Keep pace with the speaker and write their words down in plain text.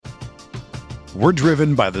We're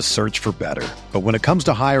driven by the search for better. But when it comes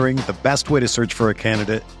to hiring, the best way to search for a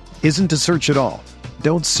candidate isn't to search at all.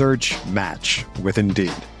 Don't search, match with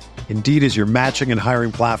Indeed. Indeed is your matching and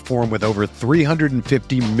hiring platform with over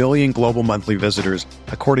 350 million global monthly visitors,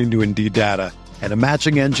 according to Indeed data, and a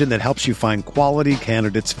matching engine that helps you find quality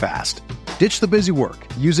candidates fast. Ditch the busy work.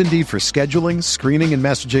 Use Indeed for scheduling, screening, and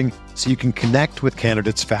messaging so you can connect with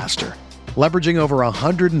candidates faster. Leveraging over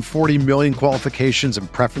 140 million qualifications and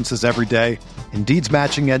preferences every day, Indeed's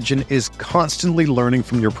matching engine is constantly learning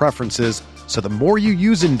from your preferences, so the more you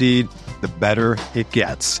use Indeed, the better it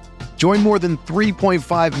gets. Join more than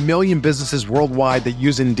 3.5 million businesses worldwide that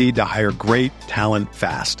use Indeed to hire great talent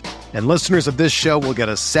fast. And listeners of this show will get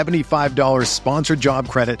a $75 sponsored job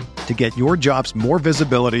credit to get your jobs more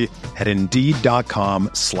visibility at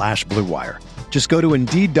Indeed.com/Blue Wire. Just go to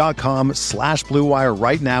Indeed.com/Blue Wire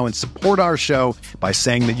right now and support our show by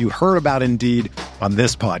saying that you heard about Indeed on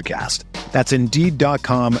this podcast. That's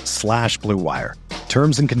Indeed.com/Blue Wire.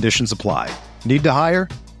 Terms and conditions apply. Need to hire?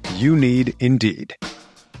 You need Indeed. Do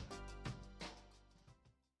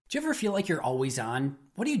you ever feel like you're always on?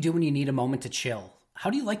 What do you do when you need a moment to chill? How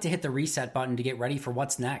do you like to hit the reset button to get ready for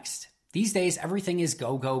what's next? These days, everything is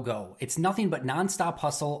go, go, go. It's nothing but nonstop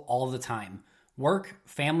hustle all the time. Work,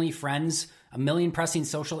 family, friends, a million pressing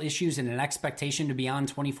social issues, and an expectation to be on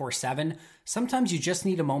 24/7. Sometimes you just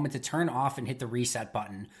need a moment to turn off and hit the reset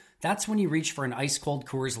button. That's when you reach for an ice-cold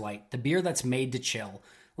Coors Light, the beer that's made to chill.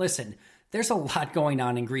 Listen, there's a lot going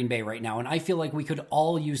on in Green Bay right now, and I feel like we could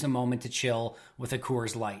all use a moment to chill with a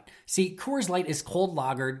Coors Light. See, Coors Light is cold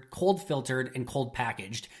lagered, cold filtered, and cold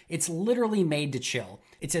packaged. It's literally made to chill.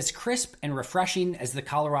 It's as crisp and refreshing as the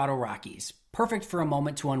Colorado Rockies. Perfect for a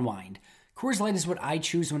moment to unwind. Coors Light is what I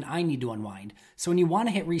choose when I need to unwind. So when you want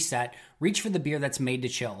to hit reset, reach for the beer that's made to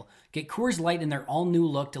chill. Get Coors Light in their all-new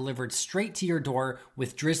look delivered straight to your door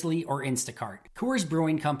with Drizzly or Instacart. Coors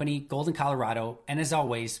Brewing Company, Golden, Colorado, and as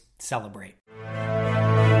always, celebrate.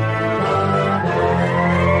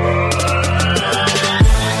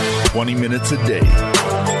 "20 minutes a day,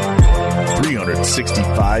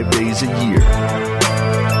 365 days a year.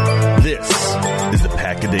 This is the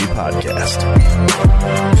Pack-A-Day Podcast.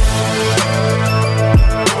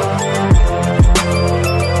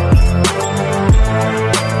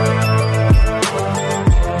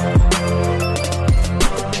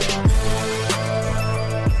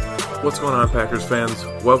 What's going on, Packers fans?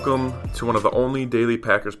 Welcome to one of the only daily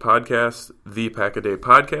Packers podcasts, the Pack-A-Day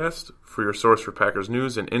Podcast, for your source for Packers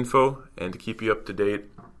news and info, and to keep you up to date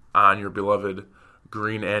on your beloved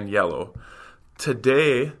green and yellow.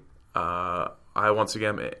 Today, I once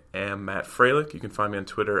again am Matt Freilich. You can find me on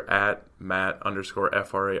Twitter at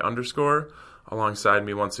Matt_FRA_. Alongside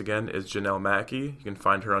me once again is Janelle Mackey. You can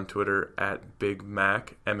find her on Twitter at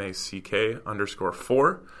BigMac,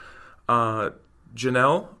 MACK_4.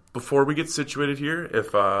 Janelle, before we get situated here,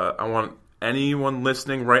 if I want anyone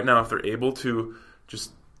listening right now, if they're able to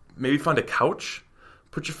just maybe find a couch,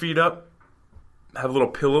 put your feet up, have a little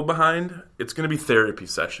pillow behind, it's going to be therapy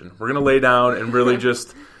session. We're going to lay down and really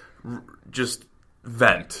just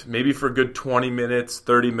vent. Maybe for a good 20 minutes,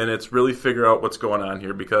 30 minutes, really figure out what's going on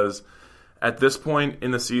here, because at this point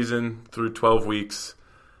in the season, through 12 weeks,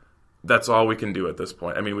 that's all we can do at this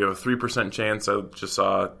point. I mean, we have a 3% chance, I just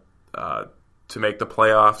saw, to make the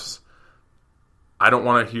playoffs. I don't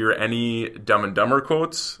want to hear any Dumb and Dumber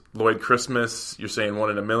quotes. Lloyd Christmas, you're saying 1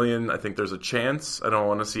 in a million. I think there's a chance. I don't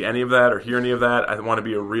want to see any of that or hear any of that. I want to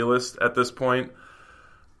be a realist at this point.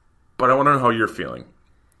 But I want to know how you're feeling.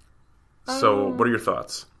 So what are your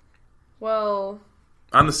thoughts? Well,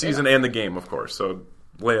 on the season and the game, of course. So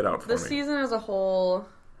lay it out for me. The season as a whole,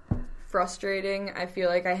 frustrating. I feel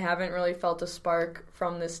like I haven't really felt a spark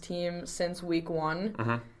from this team since week 1.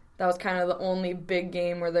 Mm-hmm. That was kind of the only big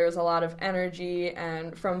game where there was a lot of energy,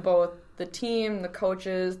 and from both the team, the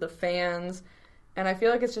coaches, the fans. And I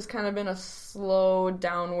feel like it's just kind of been a slow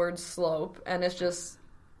downward slope, and it's just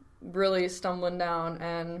really stumbling down.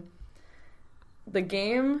 And the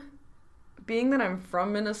game, being that I'm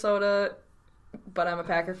from Minnesota, but I'm a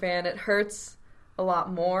Packer fan, it hurts a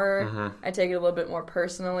lot more. Mm-hmm. I take it a little bit more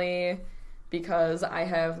personally because I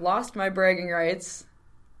have lost my bragging rights,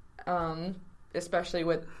 especially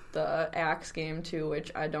with the Axe game too,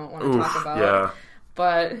 which I don't want to talk about. Yeah.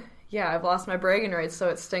 But yeah, I've lost my bragging rights, so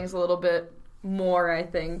it stings a little bit more, I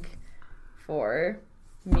think, for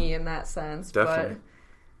me in that sense. Definitely.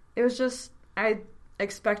 But it was just, I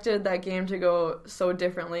expected that game to go so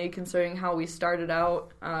differently considering how we started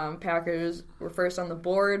out. Packers were first on the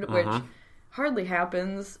board, which hardly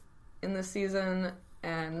happens in this season,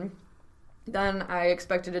 and then I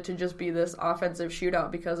expected it to just be this offensive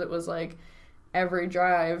shootout because it was like every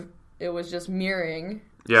drive it was just mirroring.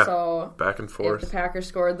 Yeah, so back and forth. If the Packers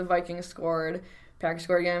scored, the Vikings scored. Packers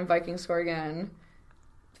scored again, Vikings scored again.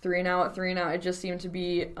 3-and-out, 3-and-out. It just seemed to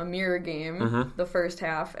be a mirror game the first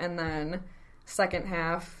half, and then second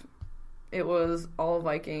half it was all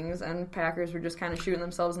Vikings, and Packers were just kind of shooting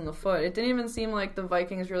themselves in the foot. It didn't even seem like the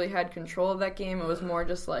Vikings really had control of that game. It was more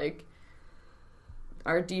just like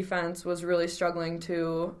our defense was really struggling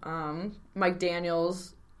too. Mike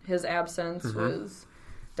Daniels, his absence was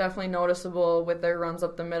definitely noticeable with their runs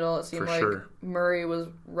up the middle. It seemed like Murray was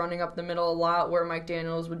running up the middle a lot, where Mike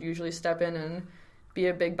Daniels would usually step in and be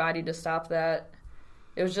a big body to stop that.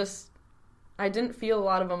 It was just, I didn't feel a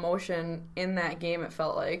lot of emotion in that game, it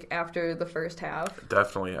felt like, after the first half.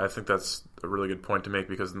 Definitely. I think that's a really good point to make,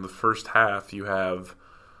 because in the first half you have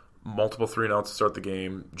multiple 3-and-outs to start the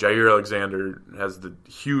game. Jair Alexander has the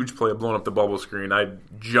huge play of blowing up the bubble screen. I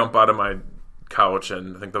jump out of my couch,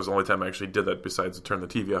 and I think that was the only time I actually did that besides to turn the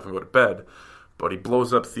TV off and go to bed. But he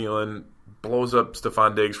blows up Thielen, blows up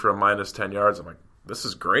Stephon Diggs for a minus 10 yards. I'm like, this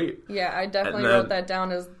is great. Yeah, I definitely wrote that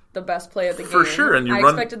down as the best play of the game. For sure. And I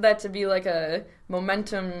expected that to be like a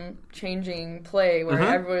momentum-changing play where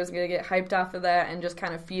everybody was going to get hyped off of that and just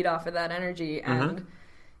kind of feed off of that energy. And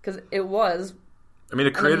because it was, I mean,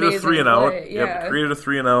 it created a 3-and-out. Yeah, it created a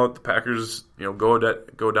 3-and-out. The Packers,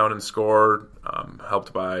 go down and score,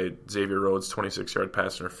 helped by Xavier Rhodes' 26-yard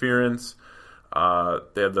pass interference. They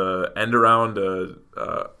had the end around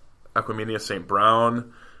Equanimeous St.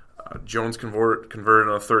 Brown. Jones converted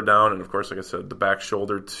on a third down, and of course, like I said, the back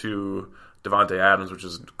shoulder to Davante Adams, which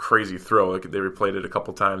is a crazy throw. Like, they replayed it a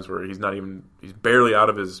couple times where he's barely out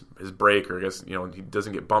of his break, or I guess, he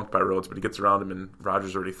doesn't get bumped by Rhodes, but he gets around him and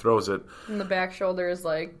Rodgers already throws it. And the back shoulder is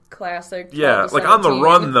like classic. Yeah, like on the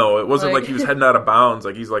run though. It wasn't like he was heading out of bounds.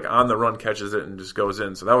 Like, he's like on the run, catches it and just goes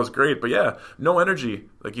in. So that was great. But yeah, no energy,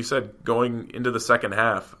 like you said, going into the second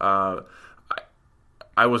half. I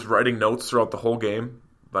was writing notes throughout the whole game,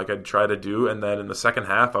 like I'd try to do, and then in the second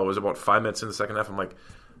half, I was about 5 minutes in the second half, I'm like,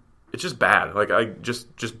 it's just bad. Like,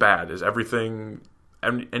 just bad. Is everything,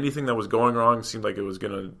 anything that was going wrong seemed like it was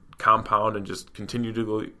going to compound and just continue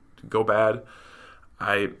to go bad.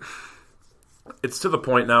 It's to the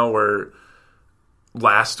point now where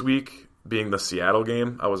last week, being the Seattle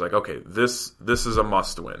game, I was like, okay, this is a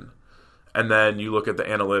must win. And then you look at the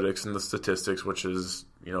analytics and the statistics, which is,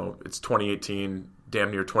 it's 2018, damn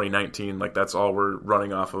near 2019. Like, that's all we're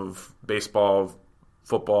running off of: baseball,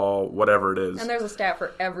 football, whatever it is. And there's a stat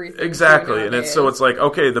for everything. Exactly. And it's like,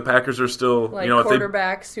 okay, the Packers are still, like,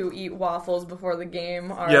 quarterbacks who eat waffles before the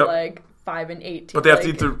game are like 5-18. But they have to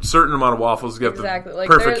eat a certain amount of waffles to get the like,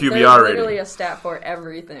 perfect QBR rating. There's literally a stat for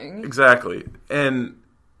everything. Exactly. And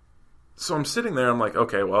so I'm sitting there, I'm like,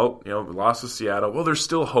 okay, well, we lost to Seattle. Well, there's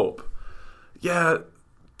still hope. Yeah,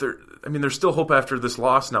 there's still hope after this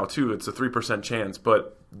loss now, too. It's a 3% chance,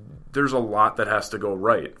 but there's a lot that has to go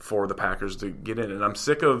right for the Packers to get in. And I'm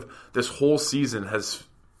sick of this whole season has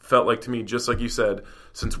felt like, to me, just like you said,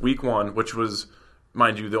 since week one, which was,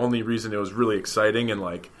 mind you, the only reason it was really exciting and,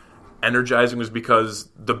 like, energizing was because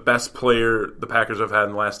the best player the Packers have had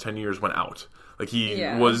in the last 10 years went out. Like, he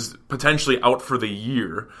was potentially out for the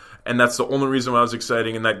year, and that's the only reason why it was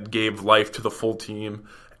exciting, and that gave life to the full team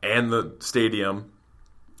and the stadium.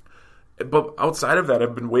 But outside of that,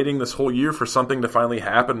 I've been waiting this whole year for something to finally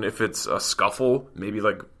happen. If it's a scuffle, maybe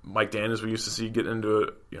like Mike Daniels we used to see get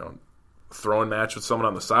into a throwing match with someone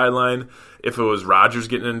on the sideline. If it was Rodgers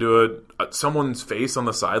getting into someone's face on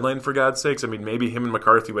the sideline, for God's sakes. I mean, maybe him and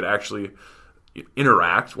McCarthy would actually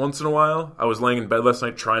interact once in a while. I was laying in bed last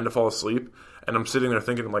night trying to fall asleep, and I'm sitting there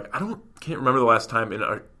thinking, I'm like, can't remember the last time in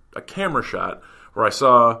a camera shot where I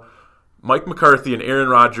saw Mike McCarthy and Aaron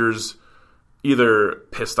Rodgers either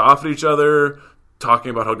pissed off at each other,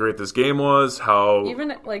 talking about how great this game was, how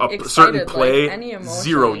even like a excited, certain play, like any emotion.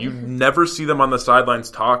 Zero. You never see them on the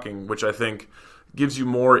sidelines talking, which I think gives you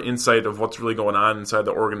more insight of what's really going on inside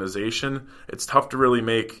the organization. It's tough to really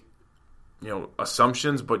make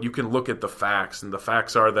assumptions, but you can look at the facts, and the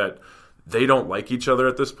facts are that they don't like each other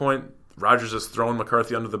at this point. Rodgers has thrown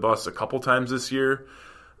McCarthy under the bus a couple times this year.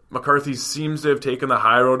 McCarthy seems to have taken the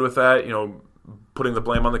high road with that, putting the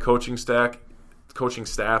blame on the coaching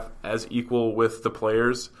staff as equal with the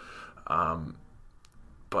players.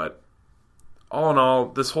 But all in all,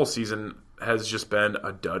 this whole season has just been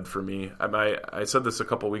a dud for me. I said this a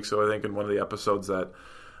couple weeks ago, I think, in one of the episodes, that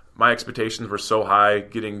my expectations were so high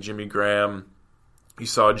getting Jimmy Graham. You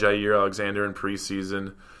saw Jair Alexander in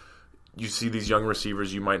preseason. You see these young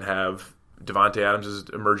receivers you might have. Davante Adams is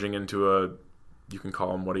emerging into you can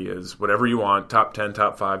call him what he is, whatever you want, top 10,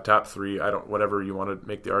 top 5, top 3, whatever you want to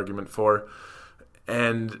make the argument for.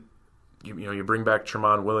 And you bring back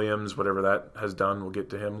Tramon Williams, whatever that has done. We'll get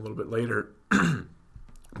to him a little bit later.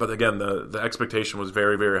 But again, the expectation was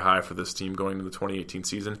very, very high for this team going into the 2018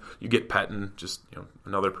 season. You get Pettine, just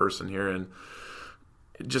another person here, and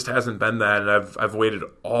it just hasn't been that. And I've waited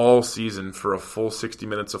all season for a full 60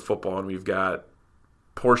 minutes of football, and we've got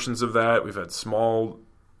portions of that. We've had small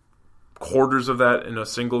quarters of that in a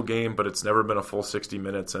single game, but it's never been a full 60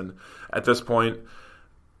 minutes. And at this point,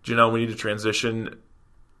 Janelle, we need to transition.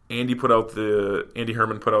 Andy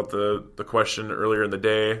Herman put out the question earlier in the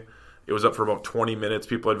day. It was up for about 20 minutes.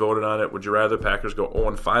 People had voted on it. Would you rather the Packers go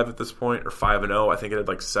 0-5 at this point or 5-0? I think it had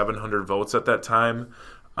like 700 votes at that time.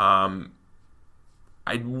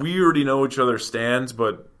 We already know each other's stands,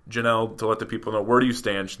 but Janelle, to let the people know, where do you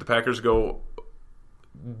stand? Should the Packers go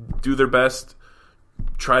do their best,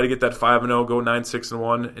 try to get that 5-0, go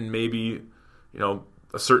 9-6-1, and maybe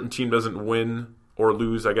a certain team doesn't win or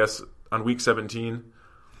lose, I guess, on week 17?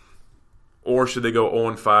 Or should they go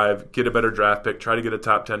 0-5, get a better draft pick, try to get a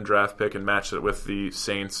top 10 draft pick and match it with the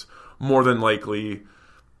Saints, more than likely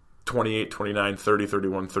 28, 29, 30,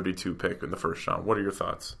 31, 32 pick in the first round? What are your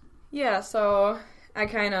thoughts? Yeah, so I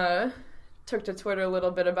kind of took to Twitter a little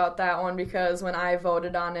bit about that one because when I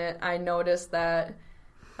voted on it, I noticed that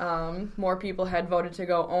more people had voted to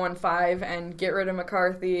go 0-5 and get rid of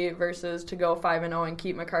McCarthy versus to go 5-0 and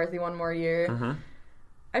keep McCarthy one more year. Mm-hmm.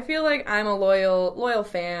 I feel like I'm a loyal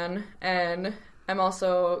fan, and I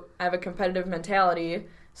have a competitive mentality,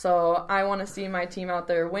 so I want to see my team out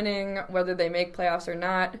there winning, whether they make playoffs or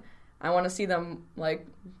not. I want to see them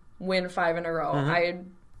win 5 in a row. Mm-hmm. I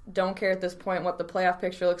don't care at this point what the playoff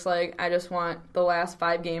picture looks like. I just want the last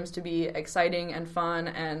 5 games to be exciting and fun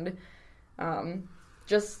and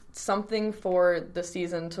just something for the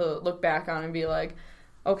season to look back on and be like,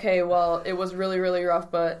 okay, well, it was really, really rough,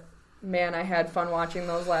 but man, I had fun watching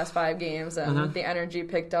those last 5 games, and the energy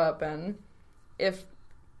picked up. And if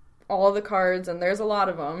all the cards, and there's a lot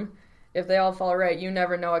of them, if they all fall right, you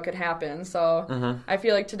never know what could happen. So I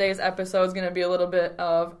feel like today's episode is going to be a little bit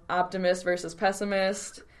of optimist versus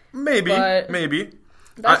pessimist. Maybe.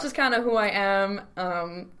 That's just kind of who I am.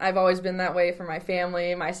 I've always been that way for my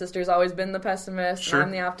family. My sister's always been the pessimist, sure. And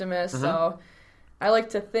I'm the optimist. So I like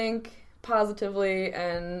to think positively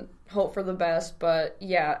and hope for the best. But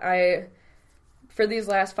yeah, for these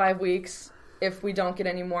last 5 weeks, if we don't get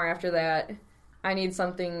any more after that, I need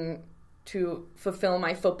something to fulfill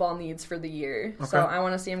my football needs for the year. Okay. So I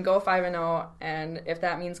want to see him go 5-0, and if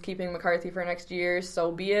that means keeping McCarthy for next year,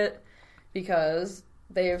 so be it, because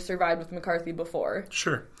they have survived with McCarthy before.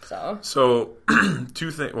 Sure. So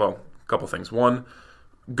a couple things. One,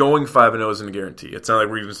 going 5-0 isn't a guarantee. It's not like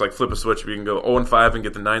we can just flip a switch. We can go 0-5 and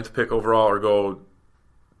get the 9th pick overall, or go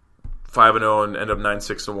 5-0 and end up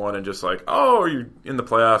 9-6-1 and just you're in the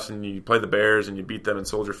playoffs and you play the Bears and you beat them in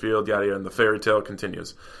Soldier Field, yada yada, and the fairy tale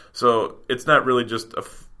continues. So it's not really just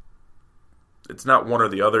it's not one or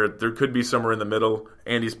the other. There could be somewhere in the middle.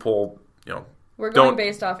 Andy's poll, we're going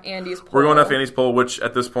based off Andy's poll. We're going off Andy's poll, which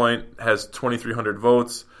at this point has 2,300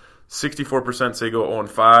 votes. 64% say go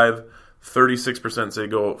 0-5. 36% say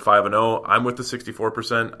go 5-0. I'm with the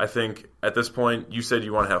 64%. I think at this point, you said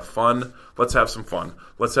you want to have fun. Let's have some fun.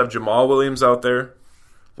 Let's have Jamal Williams out there.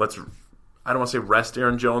 I don't want to say rest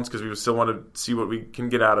Aaron Jones, because we still want to see what we can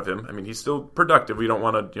get out of him. I mean, he's still productive. We don't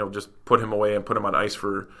want to just put him away and put him on ice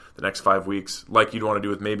for the next 5 weeks like you'd want to do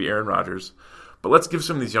with maybe Aaron Rodgers. But let's give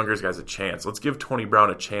some of these younger guys a chance. Let's give Tony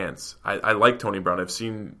Brown a chance. I like Tony Brown.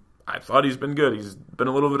 I thought he's been good. He's been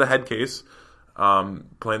a little bit of a head case.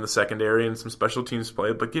 Playing the secondary and some special teams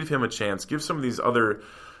play, but give him a chance. Give some of these other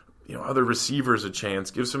receivers a chance.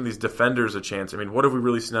 Give some of these defenders a chance. I mean, what have we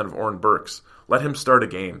really seen out of Oren Burks? Let him start a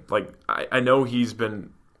game. I know he's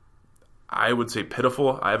been, I would say,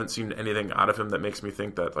 pitiful. I haven't seen anything out of him that makes me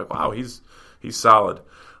think that wow, he's solid.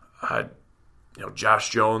 Josh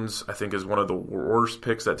Jones, I think, is one of the worst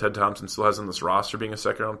picks that Ted Thompson still has on this roster, being a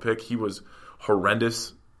second-round pick. He was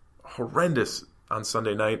horrendous on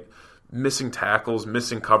Sunday night. Missing tackles,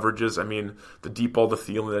 missing coverages. I mean, the deep ball to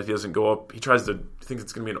Thielen that he doesn't go up. He tries to think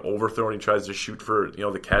it's going to be an overthrow, and he tries to shoot for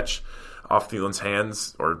the catch off Thielen's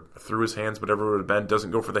hands or through his hands, whatever it would have been.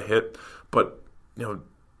 Doesn't go for the hit. But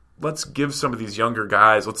let's give some of these younger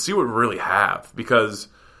guys. Let's see what we really have, because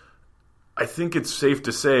I think it's safe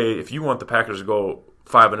to say if you want the Packers to go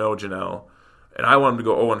 5-0, Janelle, and I want them to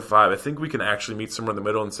go 0-5, I think we can actually meet somewhere in the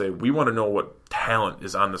middle and say we want to know what talent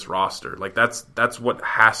is on this roster. That's what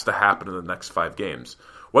has to happen in the next 5 games.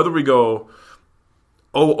 Whether we go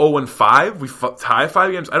 0-5, we tie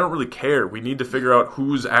 5 games, I don't really care. We need to figure out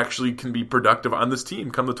who's actually can be productive on this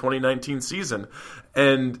team come the 2019 season.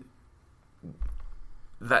 And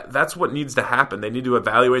that's what needs to happen. They need to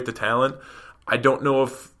evaluate the talent. I don't know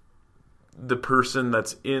if the person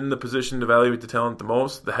that's in the position to evaluate the talent the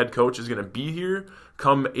most, the head coach, is going to be here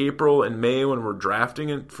come April and May when we're drafting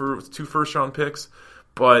it for 2 first-round picks.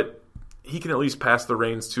 But he can at least pass the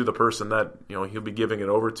reins to the person that he'll be giving it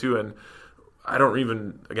over to. And I don't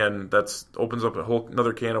even, again, that opens up a whole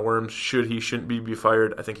another can of worms. Shouldn't be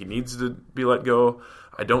fired? I think he needs to be let go.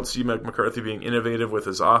 I don't see Mike McCarthy being innovative with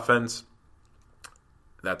his offense.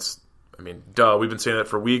 We've been saying that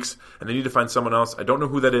for weeks, and they need to find someone else. I don't know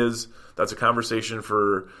who that is. That's a conversation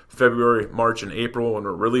for February, March, and April when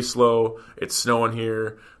we're really slow. It's snowing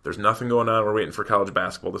here. There's nothing going on. We're waiting for college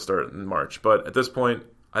basketball to start in March. But at this point,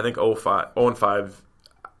 I think 0-5.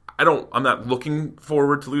 I'm not looking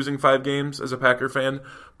forward to losing 5 games as a Packer fan,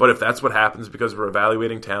 but if that's what happens because we're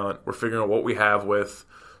evaluating talent, we're figuring out what we have with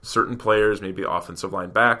certain players, maybe offensive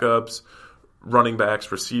line backups, running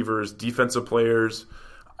backs, receivers, defensive players.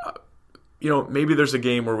 Maybe there's a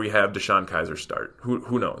game where we have Deshaun Kaiser start.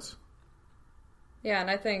 Who knows? Yeah, and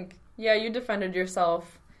I think, you defended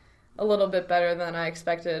yourself a little bit better than I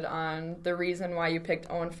expected on the reason why you picked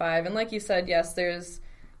 0-5. And like you said, yes, there's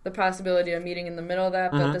the possibility of meeting in the middle of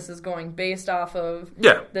that, but this is going based off of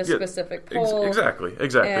this specific poll. Exactly.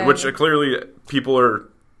 And which clearly people are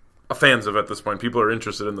fans of at this point. People are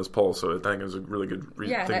interested in this poll, so I think it's a really good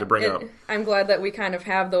thing to bring up. I'm glad that we kind of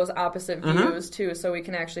have those opposite views, too, so we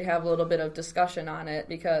can actually have a little bit of discussion on it,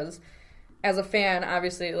 because as a fan,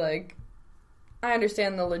 obviously, I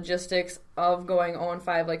understand the logistics of going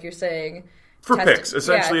 0-5, like you're saying. For picks.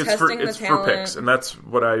 Essentially, it's for picks, and that's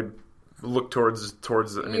what I look towards.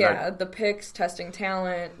 The picks, testing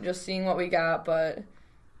talent, just seeing what we got, but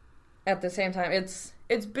at the same time, it's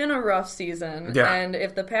been a rough season, and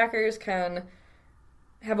if the Packers can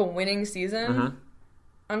have a winning season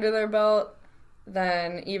under their belt,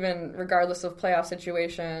 then even regardless of playoff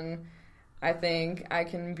situation, I think I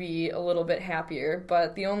can be a little bit happier.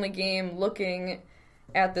 But the only game looking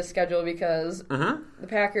at the schedule, because the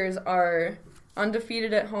Packers are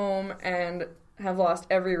undefeated at home and have lost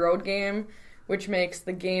every road game, which makes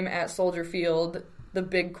the game at Soldier Field the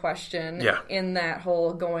big question in that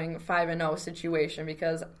whole going 5-0 situation,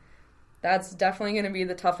 because that's definitely going to be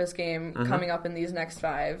the toughest game coming up in these next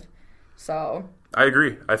 5. So I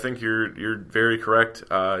agree. I think you're very correct.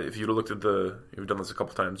 If you'd looked at you've done this a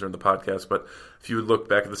couple times during the podcast, but if you would look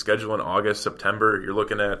back at the schedule in August, September, you're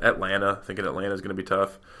looking at Atlanta, thinking Atlanta's going to be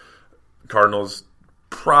tough. Cardinals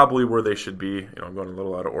probably where they should be. I'm going a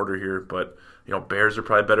little out of order here, but Bears are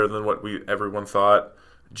probably better than what everyone thought.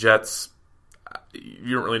 Jets,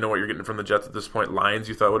 you don't really know what you're getting from the Jets at this point. Lions,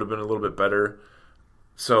 you thought would have been a little bit better.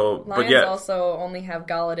 So, Lions also only have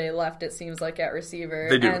Galladay left, it seems like, at receiver.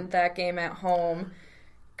 They do. And that game at home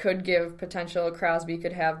could give potential. Crosby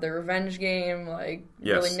could have the revenge game,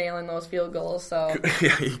 really nailing those field goals. So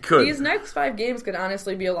yeah, he could. These next 5 games could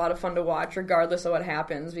honestly be a lot of fun to watch, regardless of what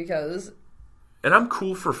happens, because... And I'm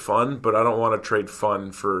cool for fun, but I don't want to trade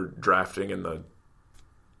fun for drafting in the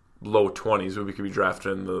low 20s. When we could be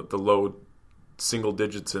drafting in the low single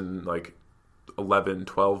digits in 11,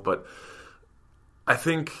 12, but I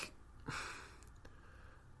think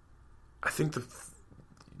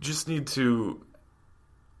just need to,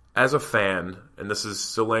 as a fan, and this is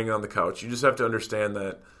still laying on the couch, you just have to understand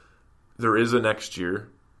that there is a next year.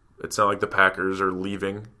 It's not like the Packers are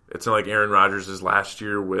leaving. It's not like Aaron Rodgers' last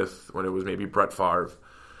year when it was maybe Brett Favre.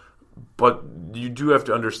 But you do have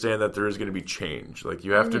to understand that there is going to be change.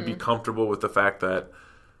 You have to be comfortable with the fact that,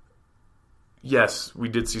 yes, we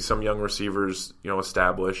did see some young receivers,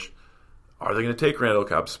 establish. Are they going to take Randall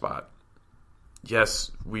Cobb's spot?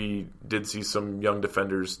 Yes, we did see some young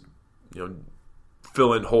defenders,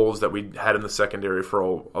 fill in holes that we had in the secondary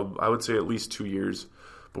for, I would say, at least 2 years.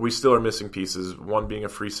 But we still are missing pieces, one being a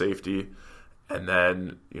free safety, and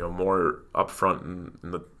then, more up front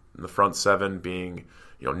in the front 7 being,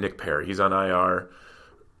 Nick Perry. He's on IR.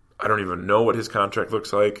 I don't even know what his contract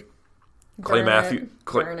looks like. Clay Matthews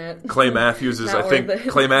is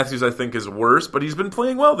Clay Matthews I think is worse, but he's been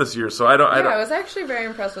playing well this year. So I was actually very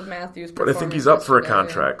impressed with Matthews' but I think he's up for a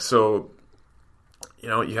contract. So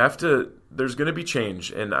you have to. There's going to be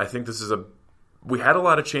change, and I think we had a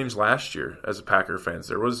lot of change last year as a Packer fans.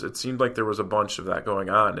 It seemed like there was a bunch of that going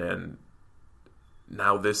on, and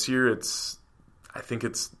now this year I think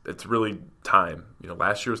it's really time.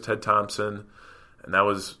 Last year was Ted Thompson, and that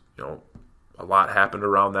was a lot happened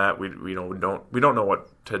around that. We don't know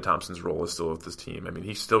what Ted Thompson's role is still with this team. I mean,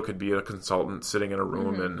 he still could be a consultant sitting in a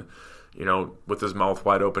room and with his mouth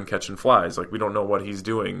wide open catching flies. We don't know what he's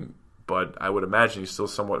doing, but I would imagine he's still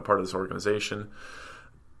somewhat part of this organization.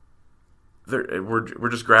 we're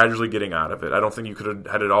just gradually getting out of it. I don't think you could have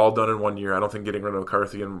had it all done in 1 year. I don't think getting rid of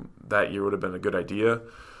McCarthy in that year would have been a good idea.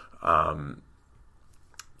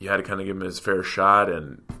 You had to kind of give him his fair shot,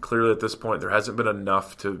 and clearly at this point there hasn't been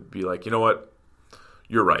enough to be like, you know what,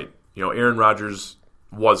 you're right. Aaron Rodgers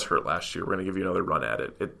was hurt last year. We're going to give you another run at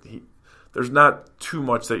it. There's not too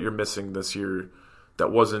much that you're missing this year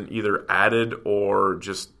that wasn't either added or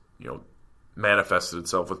just manifested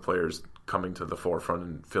itself with players coming to the forefront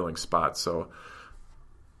and filling spots. So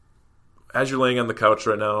as you're laying on the couch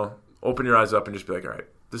right now, open your eyes up and just be like, all right,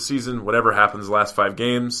 this season, whatever happens the last 5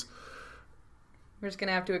 games, we're just going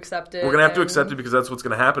to have to accept it. We're going to have to accept it because that's what's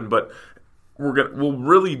going to happen. But we'll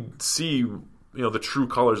really see the true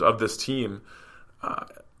colors of this team.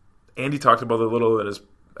 Andy talked about it a little in his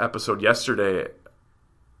episode yesterday.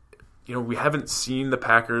 We haven't seen the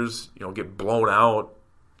Packers, get blown out,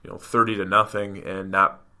 30-0 and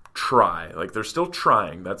not try. Like, they're still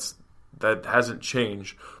trying. That hasn't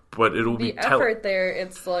changed, but it'll be the effort there.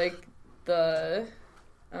 It's like the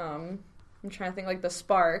I'm trying to think, like the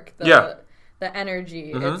spark, the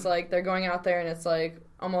energy. Mm-hmm. It's like they're going out there and it's like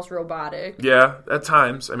almost robotic. Yeah, at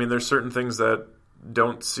times. I mean, there's certain things that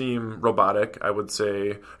don't seem robotic. I would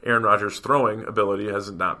say Aaron Rodgers' throwing ability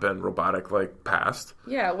has not been robotic like past.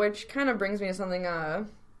 Yeah, which kind of brings me to something. Go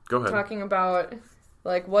ahead. Talking about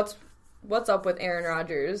like what's up with Aaron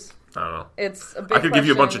Rodgers. I don't know. It's a big I could give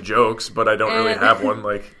you a bunch of jokes, but I don't really have one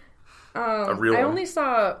like a real one. I only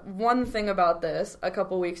saw one thing about this a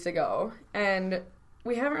couple weeks ago, and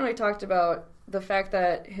we haven't really talked about the fact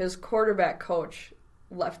that his quarterback coach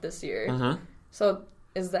left this year. Mm-hmm. So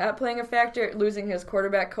is that playing a factor, losing his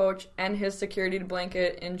quarterback coach and his security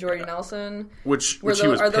blanket in Jordy Nelson? Which he was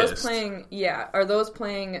pissed. Are those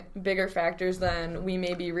playing bigger factors than we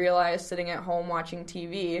maybe realize sitting at home watching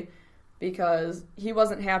TV? Because he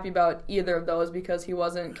wasn't happy about either of those because he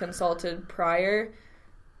wasn't consulted prior.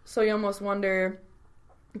 So you almost wonder,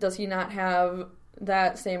 does he not have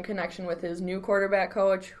that same connection with his new quarterback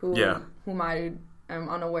coach, whom I'm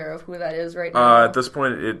unaware of who that is right now? At this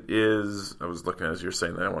point, it is. I was looking as you're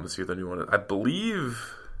saying that. I want to see what the new one is. I believe.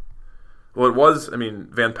 Well, it was. I mean,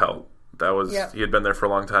 Van Pelt. That was. Yep. He had been there for a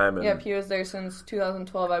long time. And, he was there since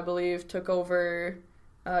 2012, I believe. Took over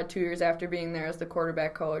 2 years after being there as the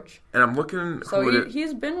quarterback coach. And I'm looking. So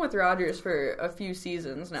he's been with Rodgers for a few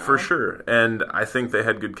seasons now. For sure, and I think they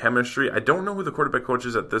had good chemistry. I don't know who the quarterback coach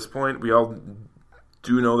is at this point. We all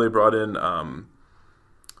do know they brought in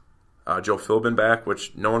Joe Philbin back,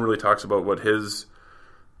 which no one really talks about what his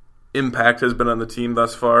impact has been on the team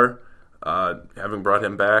thus far, having brought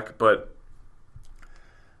him back. But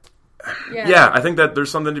yeah, I think that there's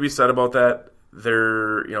something to be said about that.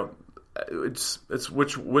 It's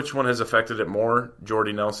which one has affected it more?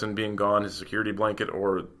 Jordy Nelson being gone, his security blanket,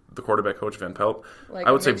 or the quarterback coach Van Pelt? Like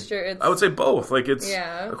I would say both. Like it's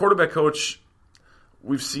a quarterback coach.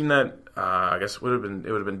 We've seen that. I guess it would have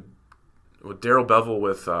been with Darrell Bevell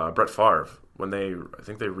with Brett Favre when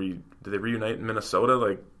did they reunite in Minnesota?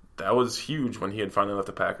 Like that was huge when he had finally left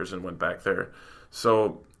the Packers and went back there.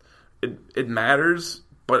 So it matters,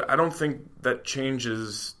 but I don't think that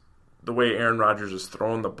changes the way Aaron Rodgers is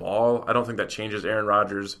throwing the ball. I don't think that changes Aaron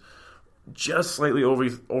Rodgers just slightly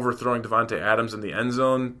overthrowing Davante Adams in the end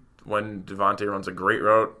zone when Davante runs a great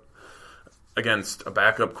route against a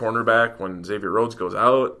backup cornerback when Xavier Rhodes goes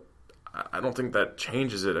out. I don't think that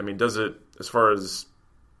changes it. I mean, does it as far as...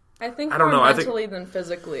 I think more mentally than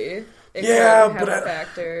physically. It could have a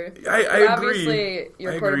factor. I agree. Obviously,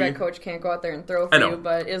 your quarterback coach can't go out there and throw for you,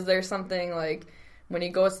 but is there something like when he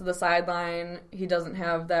goes to the sideline, he doesn't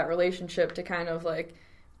have that relationship to kind of like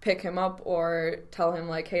pick him up or tell him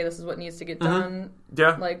like, hey, this is what needs to get done?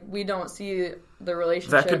 Yeah. Like, we don't see the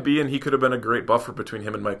relationship. That could be, and he could have been a great buffer between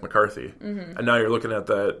him and Mike McCarthy. Mm-hmm. And now you're looking at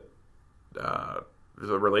that...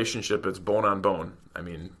 the relationship, it's bone on bone. I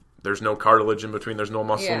mean, there's no cartilage in between. There's no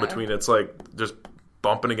muscle in between. It's like just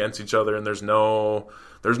bumping against each other, and there's no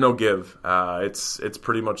give. It's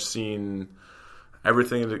pretty much seen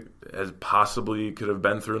everything that has possibly could have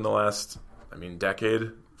been through in the last,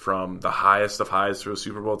 decade, from the highest of highs through a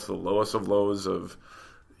Super Bowl to the lowest of lows of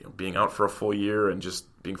being out for a full year and just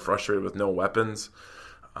being frustrated with no weapons.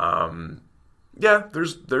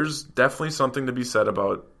 There's definitely something to be said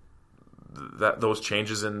about those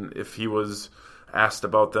changes, and if he was asked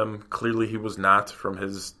about them, clearly he was not, from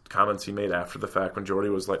his comments he made after the fact when Jordy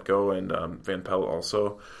was let go, and Van Pelt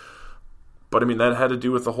also. But that had to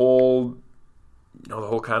do with the whole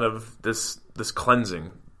kind of this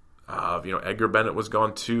cleansing of Edgar Bennett was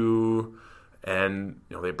gone too, And,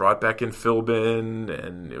 they brought back in Philbin,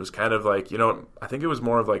 and it was kind of like, I think it was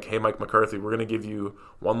more of like, hey, Mike McCarthy, we're going to give you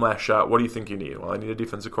one last shot. What do you think you need? Well, I need a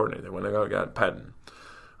defensive coordinator. They went and got Pettin.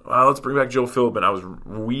 Well, let's bring back Joe Philbin. There was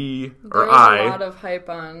a lot of hype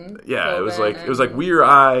on Yeah, Philbin it was like we or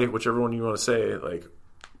I, whichever one you want to say, like,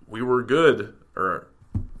 we were good, or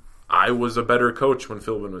I was a better coach when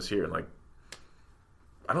Philbin was here. And, like,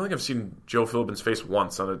 I don't think I've seen Joe Philbin's face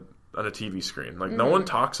once on a TV screen. Like, no one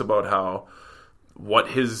talks about what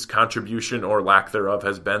his contribution or lack thereof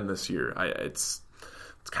has been this year. It's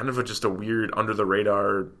kind of just a weird under the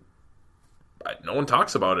radar. No one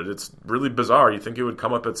talks about it. It's really bizarre. You think it would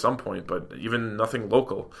come up at some point, but even nothing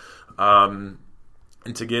local. And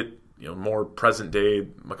to get more present day,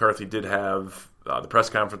 McCarthy did have the press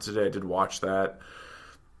conference today. I did watch that.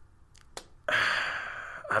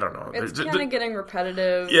 I don't know. It's kind of getting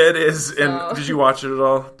repetitive. Yeah, it is. So. And did you watch it at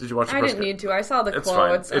all? Did you watch the I press didn't need to. I saw the it's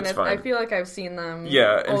quotes, fine. and It's fine. I feel like I've seen them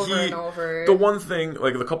and over. The one thing,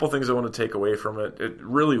 like the couple things I want to take away from it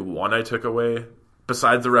really one I took away,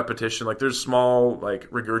 besides the repetition, like there's small, like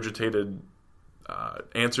regurgitated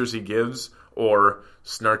answers he gives or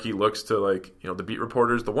snarky looks to like, the beat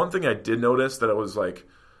reporters. The one thing I did notice that I was like,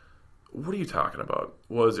 what are you talking about?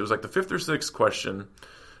 It was like the fifth or sixth question.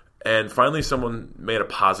 And finally someone made a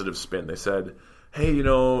positive spin. They said, hey,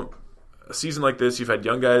 a season like this, you've had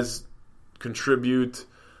young guys contribute.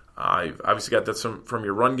 You've obviously got that from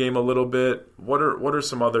your run game a little bit. What are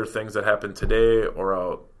some other things that happened today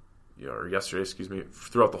or yesterday,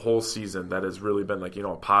 throughout the whole season that has really been like,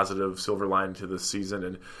 a positive silver lining to this season?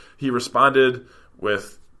 And he responded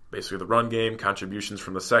with basically the run game, contributions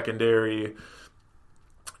from the secondary.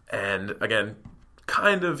 And again,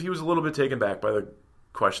 he was a little bit taken back by the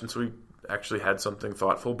question, so he actually had something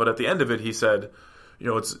thoughtful. But at the end of it, he said,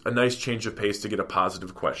 it's a nice change of pace to get a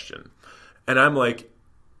positive question. And I'm like,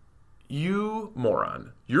 you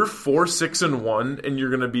moron. You're 4-6-1, and you're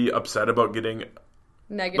going to be upset about getting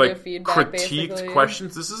negative feedback, critiqued basically.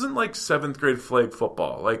 Questions. This isn't like 7th grade flag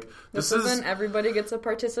football. Like this isn't everybody gets a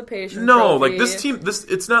participation No, trophy. like this team.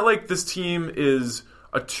 It's not like this team is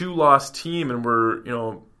a 2-loss team, and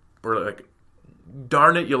we're like,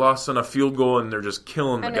 darn it, you lost on a field goal, and they're just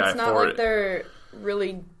killing the guy for it. And it's not like they're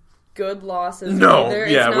really good losses No, either.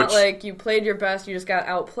 yeah, it's not like you played your best, you just got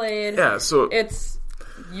outplayed. Yeah, so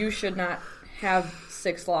you should not have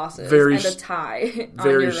 6 losses and a tie on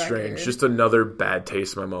very your strange. record. Just another bad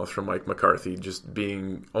taste in my mouth from Mike McCarthy, just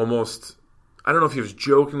being almost... I don't know if he was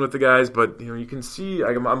joking with the guys, but you can see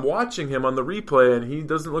I'm watching him on the replay, and he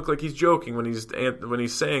doesn't look like he's joking when he's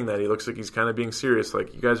saying that. He looks like he's kind of being serious.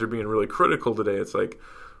 Like, you guys are being really critical today. It's like,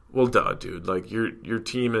 well, duh, dude. Like, your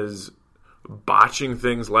team is botching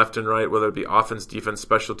things left and right, whether it be offense, defense,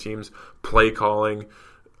 special teams, play calling,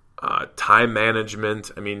 time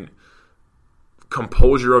management. I mean,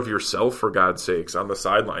 composure of yourself, for God's sakes, on the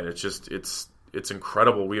sideline. It's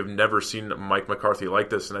incredible. We have never seen Mike McCarthy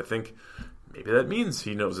like this, and I think maybe that means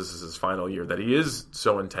he knows this is his final year, that he is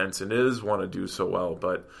so intense and is want to do so well.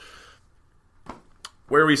 But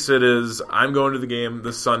where we sit is, I'm going to the game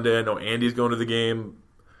this Sunday. I know Andy's going to the game.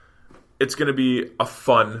 It's going to be a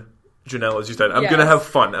fun, Janelle, as you said. I'm going to have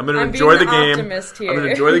fun. I'm going to enjoy the game. I'm going to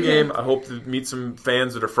enjoy the game. I hope to meet some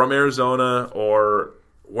fans that are from Arizona or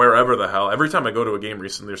wherever the hell. Every time I go to a game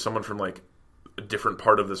recently, there's someone from like a different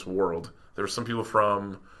part of this world. There were some people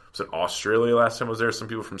from... Was it Australia last time I was there? Some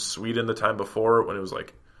people from Sweden the time before when it was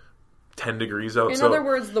like 10 degrees out. In other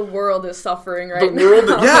words, the world is suffering now.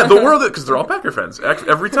 The world, because they're all Packer fans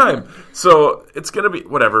every time. So it's going to be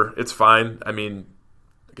whatever. It's fine. I mean,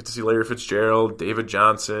 I get to see Larry Fitzgerald, David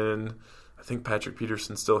Johnson. I think Patrick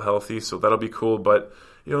Peterson's still healthy, so that'll be cool. But,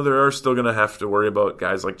 there are still going to have to worry about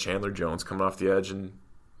guys like Chandler Jones coming off the edge and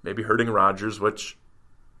maybe hurting Rodgers, which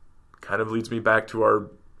kind of leads me back to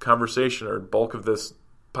our conversation or bulk of this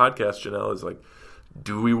podcast, Janelle, is like,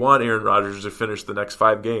 do we want Aaron Rodgers to finish the next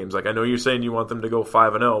 5 games? Like, I know you're saying you want them to go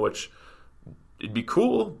 5-0, which it'd be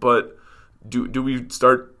cool, but do we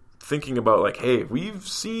start thinking about like, hey, we've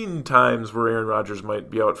seen times where Aaron Rodgers might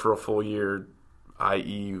be out for a full year,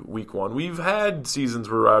 i.e. week 1. We've had seasons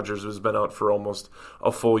where Rodgers has been out for almost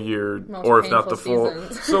a full year, or if not the full.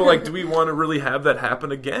 So, like, do we want to really have that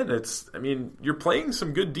happen again? You're playing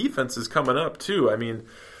some good defenses coming up, too. I mean,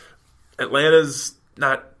 Atlanta's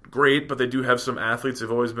not great, but they do have some athletes.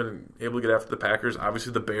 They've always been able to get after the Packers.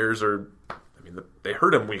 Obviously, the Bears they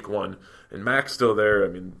hurt him week 1, and Mac's still there.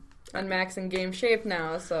 And Mac's in game shape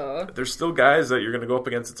now, so there's still guys that you're going to go up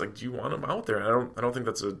against. It's like, do you want them out there? And I don't think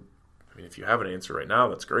that's if you have an answer right now,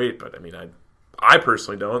 that's great. But I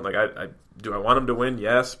personally don't. Like, do I want him to win?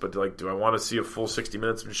 Yes, but like, do I want to see a full 60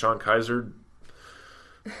 minutes of DeShone Kizer?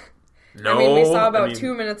 No, I mean, we saw about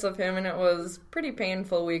 2 minutes of him, and it was pretty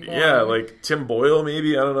painful week 1. Yeah, like Tim Boyle,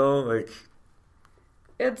 maybe, I don't know, like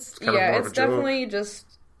it's kind of more of a it's definitely joke. just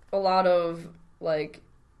a lot of like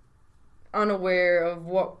unaware of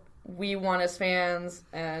what we want as fans,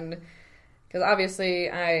 and because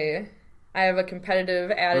obviously I have a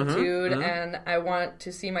competitive attitude, and I want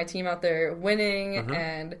to see my team out there winning,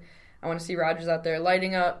 and I want to see Rodgers out there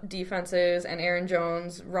lighting up defenses and Aaron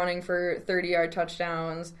Jones running for 30-yard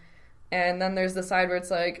touchdowns. And then there's the side where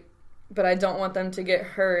it's like, but I don't want them to get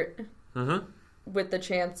hurt with the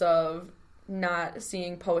chance of not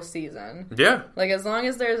seeing postseason. Yeah. Like, as long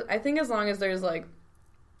as there's like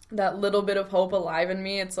that little bit of hope alive in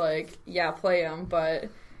me, it's like, yeah, play them. But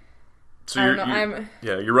So I don't know.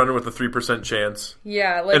 you're running with a 3% chance.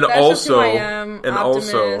 Yeah, like And that's just who I am. and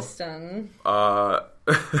Optimist also,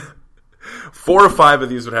 4 or 5 of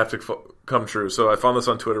these would have to come true. So I found this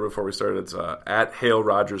on Twitter before we started. It's at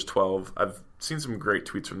HaleRogers12. I've seen some great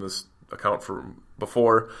tweets from this account from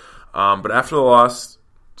before. But after the loss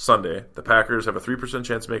Sunday, the Packers have a 3%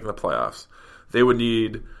 chance of making the playoffs. They would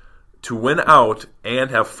need to win out and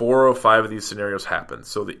have 4 or 5 of these scenarios happen.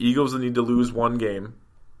 So the Eagles would need to lose one game.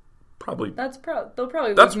 Probably. they'll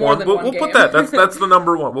probably That's lose more one. than We'll one game. put that. That's the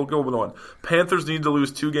number one. We'll go with one. Panthers need to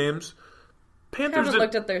lose 2 games. Haven't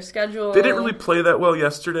looked at their schedule. They didn't really play that well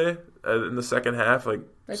yesterday in the second half. They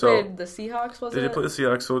played the Seahawks, They did play the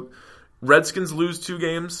Seahawks. So Redskins lose 2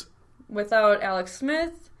 games. Without Alex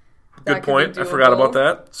Smith. Good point. I forgot about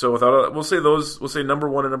that. So we'll say number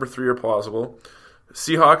 1 and number 3 are plausible.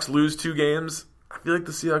 Seahawks lose 2 games. I feel like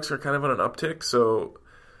the Seahawks are kind of on an uptick. So,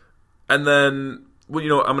 and then,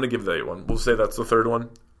 well, I'm going to give that one. We'll say that's the third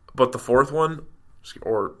one. But the fourth one,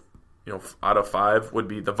 or out of 5, would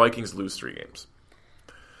be the Vikings lose 3 games.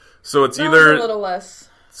 So it's either a little less.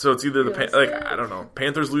 So it's either I don't know.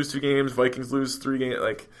 Panthers lose 2 games, Vikings lose 3 games.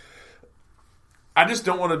 Like, I just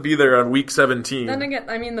don't want to be there on week 17. Then again,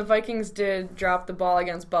 I mean, the Vikings did drop the ball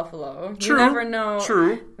against Buffalo. True. You never know.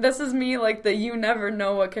 True. This is me, like, you never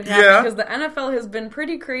know what could happen. Yeah. Because the NFL has been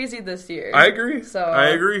pretty crazy this year. I agree. I So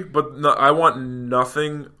agree. But no, I want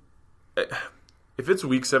nothing. If it's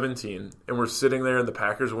week 17 and we're sitting there and the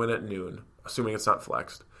Packers win at noon, assuming it's not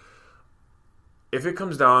flexed, if it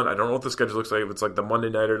comes down, I don't know what the schedule looks like. If it's like the Monday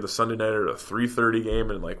night or the Sunday night or the 3:30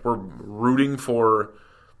 game, and like we're rooting for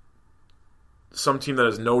some team that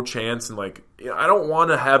has no chance, and like I don't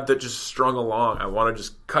want to have that just strung along. I want to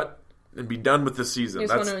just cut and be done with the season. you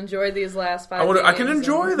just want to enjoy these last 5 games. I can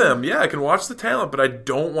enjoy them. Yeah, I can watch the talent, but I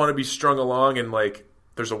don't want to be strung along and like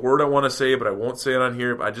there's a word I want to say, but I won't say it on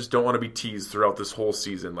here. I just don't want to be teased throughout this whole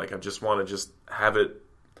season. Like I just want to just have it.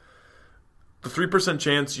 The 3%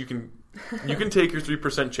 chance you can take your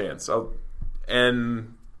 3% chance.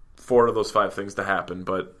 And 4 of those 5 things to happen,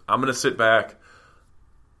 but I'm gonna sit back,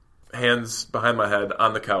 hands behind my head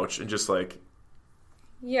on the couch, and just like.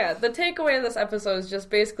 Yeah, the takeaway of this episode is just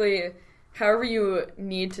basically however you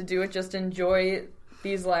need to do it, just enjoy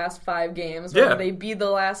these last 5 games. Whether they be the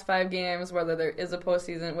last 5 games, whether there is a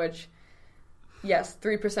postseason, which, yes,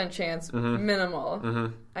 3% chance,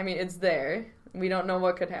 minimal. I mean, it's there. We don't know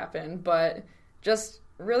what could happen, but just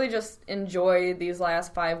enjoy these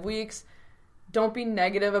last 5 weeks. Don't be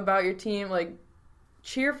negative about your team. Like,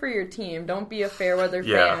 cheer for your team. Don't be a fair weather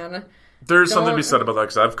fan. There's something to be said about that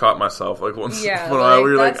because I've caught myself like once Yeah, when I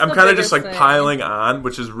were like I'm kind of just like thing. piling on,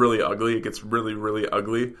 which is really ugly. It gets really, really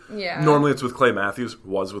ugly. Yeah. Normally it's with Clay Matthews.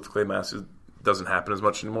 Was with Clay Matthews. Doesn't happen as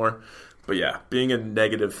much anymore. But yeah, being a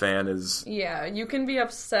negative fan is Yeah, you can be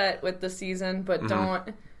upset with the season, but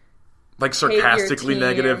don't like sarcastically team.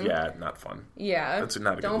 negative. Yeah, not fun. Yeah. That's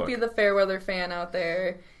not a good Don't look. be the fair weather fan out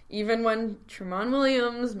there. Even when Tremont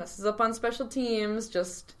Williams messes up on special teams,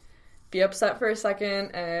 just be upset for a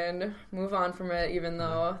second and move on from it, even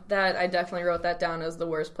though that I definitely wrote that down as the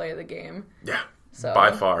worst play of the game. Yeah, So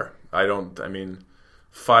by far.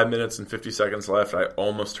 5 minutes and 50 seconds left. I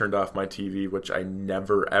almost turned off my TV, which I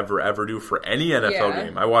never, ever, ever do for any NFL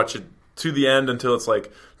game. I watch it to the end until it's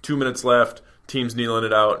like 2 minutes left, team's kneeling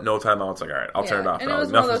it out, no timeout. It's like, all right, I'll turn it off and now. it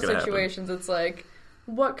was one of Nothing's those going to happen. situations, it's like,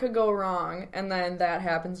 what could go wrong? And then that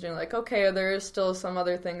happens, and you're like, okay, there is still some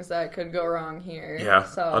other things that could go wrong here. Yeah,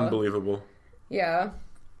 so, unbelievable. Yeah. It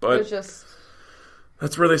But was just...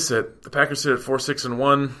 that's where they sit. The Packers sit at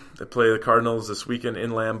 4-6-1. They play the Cardinals this weekend in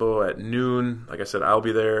Lambeau at noon. Like I said, I'll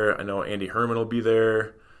be there. I know Andy Herman will be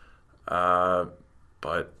there.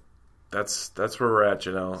 But that's where we're at,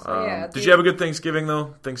 Janelle. So, did you have a good Thanksgiving,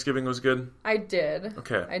 though? Thanksgiving was good? I did.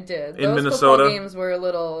 Okay. I did. In Those Minnesota? football games were a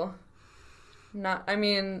little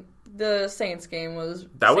The Saints game was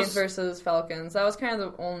Saints versus Falcons. That was kind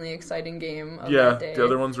of the only exciting game of that day. The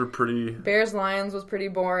other ones were pretty... Bears-Lions was pretty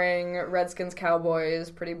boring.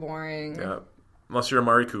 Redskins-Cowboys, pretty boring. Yeah. Unless you're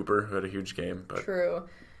Amari Cooper, who had a huge game. But true.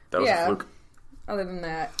 That was a fluke. Other than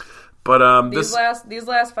that. But these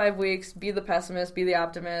last 5 weeks, be the pessimist, be the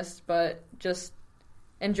optimist, but just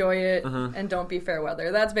enjoy it and don't be fair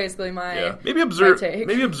weather. That's basically my maybe observe my take.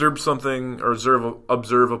 Maybe observe something or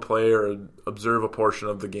observe a play or observe a portion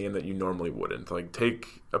of the game that you normally wouldn't. Like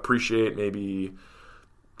appreciate maybe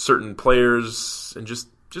certain players and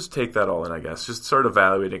just take that all in, I guess. Just start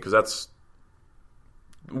evaluating because that's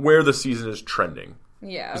where the season is trending.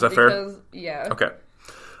 Yeah. Is that fair? Yeah. Okay.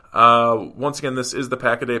 Once again, this is the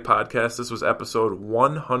Pack-A-Day Podcast. This was episode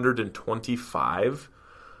 125.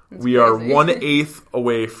 We are 1/8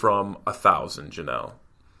 away from 1,000, Janelle.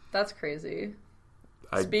 That's crazy.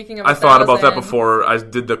 Speaking of 1,000, I thought about that before I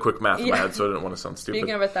did the quick math in my head, so I didn't want to sound stupid.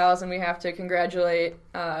 Speaking of 1,000, we have to congratulate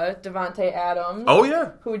Davante Adams. Oh,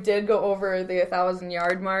 yeah. Who did go over the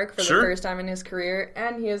 1,000-yard mark for the first time in his career.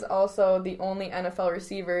 And he is also the only NFL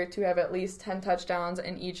receiver to have at least 10 touchdowns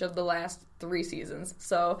in each of the last 3 seasons.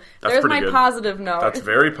 So there's my positive note. That's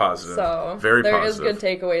very positive. So very there positive. is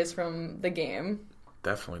good takeaways from the game.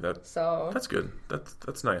 Definitely. That's good.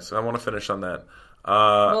 That's nice. I want to finish on that.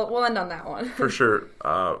 We'll end on that one. For sure.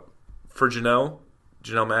 For Janelle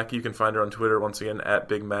Mackey, you can find her on Twitter once again at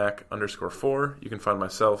BigMac_4. You can find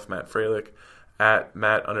myself, Matt Freilich, at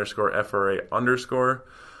Matt_FRA_.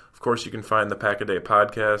 Of course, you can find the Pack-A-Day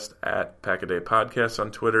Podcast at Pack-A-Day Podcast on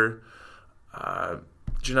Twitter.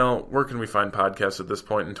 Janelle, where can we find podcasts at this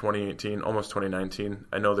point in 2018, almost 2019?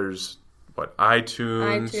 I know there's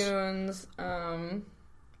iTunes, I'm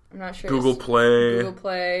not sure. Google Play,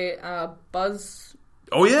 Buzz.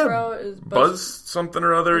 Oh yeah, Buzz something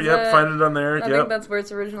or other. Find it on there. I think that's where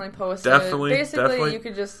it's originally posted. Definitely. You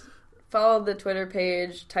could just follow the Twitter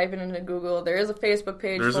page, type it into Google. There is a Facebook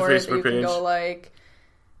page for it that you can go like.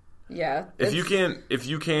 Yeah. If you can't,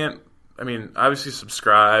 obviously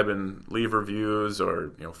subscribe and leave reviews,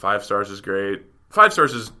 or 5 stars is great. 5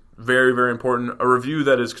 stars is very, very important. A review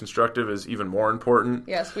that is constructive is even more important.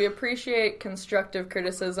 Yes, we appreciate constructive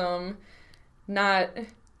criticism, not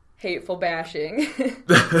hateful bashing.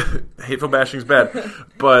 Hateful bashing's bad.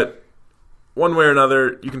 But one way or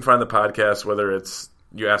another, you can find the podcast, whether it's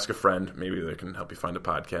you ask a friend, maybe they can help you find a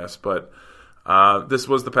podcast. But this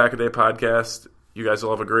was the Pack-A-Day Podcast. You guys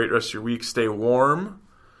will have a great rest of your week. Stay warm.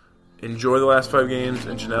 Enjoy the last 5 games,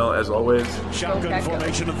 and Janelle, as always. Shotgun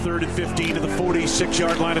formation of 3rd and 15 to the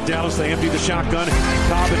 46-yard line of Dallas. They empty the shotgun.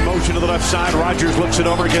 Cobb in motion to the left side. Rodgers looks it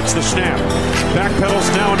over, gets the snap. Backpedals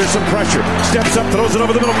now under some pressure. Steps up, throws it over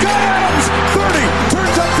the middle. Got Adams! 30!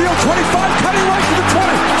 Turns upfield, 25, cutting right to the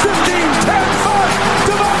 20, 15, 10, 5.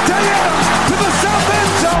 Davante Adams to the south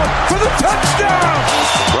end zone for the touchdown!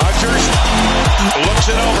 Rodgers looks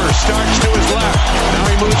it over, starts to his left. Now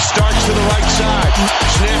he moves, starts to the right side.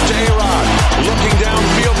 Snap to A-Rod. Looking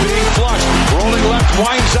downfield, being flushed. Rolling left,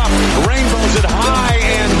 winds up. Rainbows it high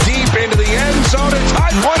and deep into the end zone. It's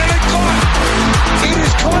high pointed and caught. It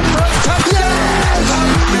is caught for a touchdown. Yes! A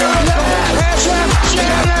miracle pass.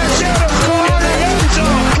 Jennings caught the end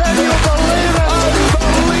zone. Can you believe it?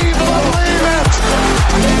 Unbelievable.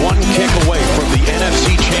 One kick away from the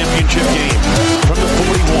NFC Championship game. From the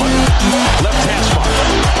 41. Left hash mark.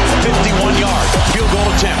 51-yard field goal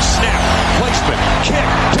attempt. Snap. Placement. Kick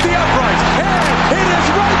to the uprights. And it is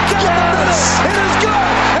right down the middle. It is good.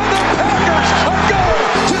 And the Packers are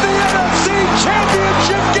going to the NFC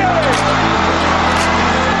Championship game.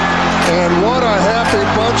 And what a happy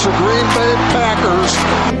bunch of Green Bay Packers.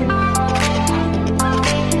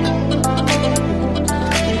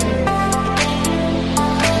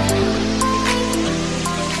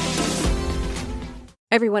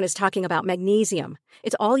 Everyone is talking about magnesium.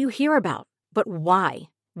 It's all you hear about. But why?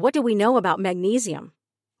 What do we know about magnesium?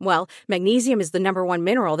 Well, magnesium is the #1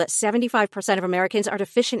 mineral that 75% of Americans are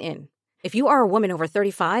deficient in. If you are a woman over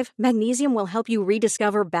 35, magnesium will help you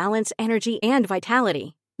rediscover balance, energy, and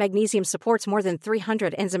vitality. Magnesium supports more than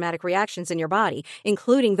 300 enzymatic reactions in your body,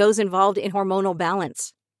 including those involved in hormonal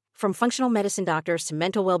balance. From functional medicine doctors to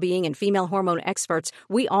mental well-being and female hormone experts,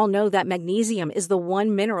 we all know that magnesium is the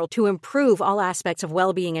one mineral to improve all aspects of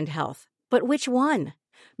well-being and health. But which one?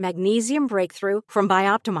 Magnesium Breakthrough from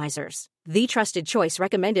Bioptimizers, the trusted choice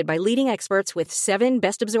recommended by leading experts with 7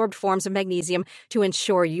 best-absorbed forms of magnesium to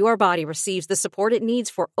ensure your body receives the support it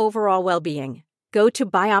needs for overall well-being. Go to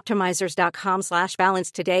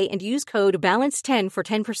bioptimizers.com/balance today and use code BALANCE10 for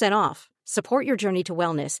 10% off. Support your journey to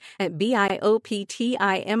wellness at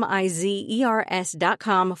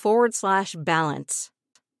bioptimizers.com/balance.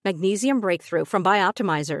 Magnesium Breakthrough from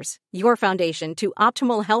Bioptimizers, your foundation to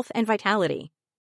optimal health and vitality.